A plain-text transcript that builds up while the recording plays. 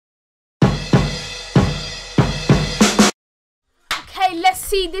Okay, let's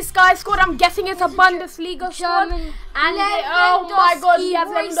see this guy scored. I'm guessing it's a Bundesliga squad. And oh my god, he has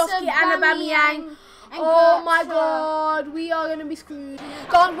Lewandowski and Aubameyang. Oh my god, we are gonna be screwed.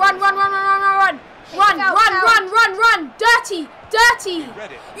 Go on, run. Run. Dirty.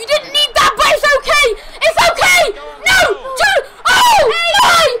 You didn't need that, but it's okay. It's okay. No, oh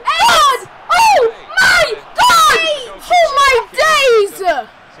my god. Oh my god. Oh my days.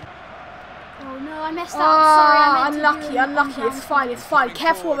 Oh no, I messed up. Sorry, I meant unlucky. It's fine.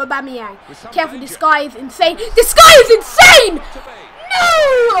 Careful with Aubameyang. Careful, this guy is insane.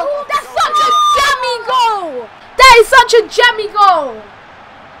 No! That's such a jammy goal! That is such a jammy goal!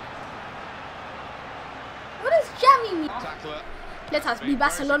 What does jammy mean? Let us be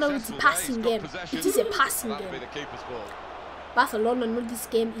Barcelona with the passing game. It is a passing game. Barcelona know this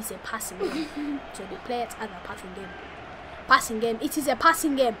game is a passing game. So they play it as a passing game. It is a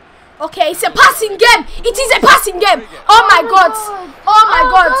passing game. Okay, it's a passing game. It is a passing game. Oh my god. Oh my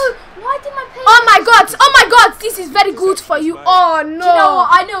god. Why did my player? Oh my god. This is very good for you. Oh no. Do you know what?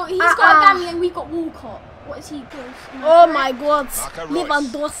 I know he's got Aubameyang and we've got Walcott. What is he doing? Oh my god.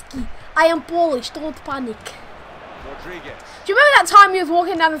 Lewandowski. I am Polish. Don't panic. Do you remember that time we was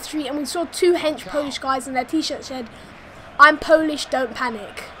walking down the street and we saw two hench Polish guys and their t-shirt said, "I'm Polish, don't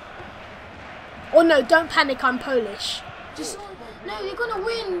panic." Or no, don't panic, I'm Polish. Just no, they're gonna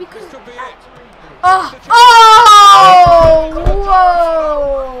win because. Whoa!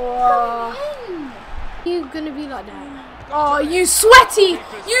 You're gonna be like that. Oh, you sweaty!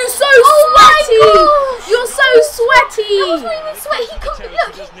 You so sweaty! You're so sweaty! I wasn't even sweaty.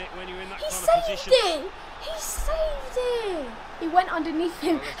 He saved it. He went underneath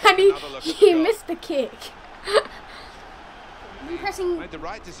him and he missed the kick. I'm pressing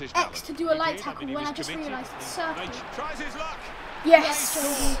X to do a light tackle when I just realised it's circle. Yes!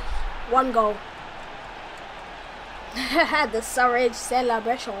 One goal. The Sturridge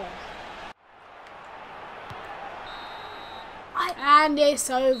celebration. And it's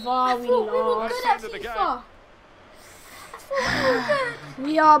over. We lost. Good at FIFA.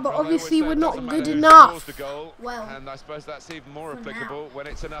 We are, but obviously we're not good enough. Well, and I suppose that's even more applicable when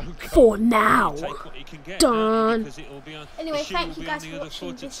it's an own goal. For now. Done. Anyway, thank you guys for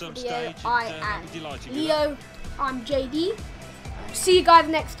watching this video. I am Leo. I'm JD. See you guys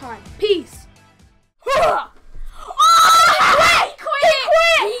next time. Peace.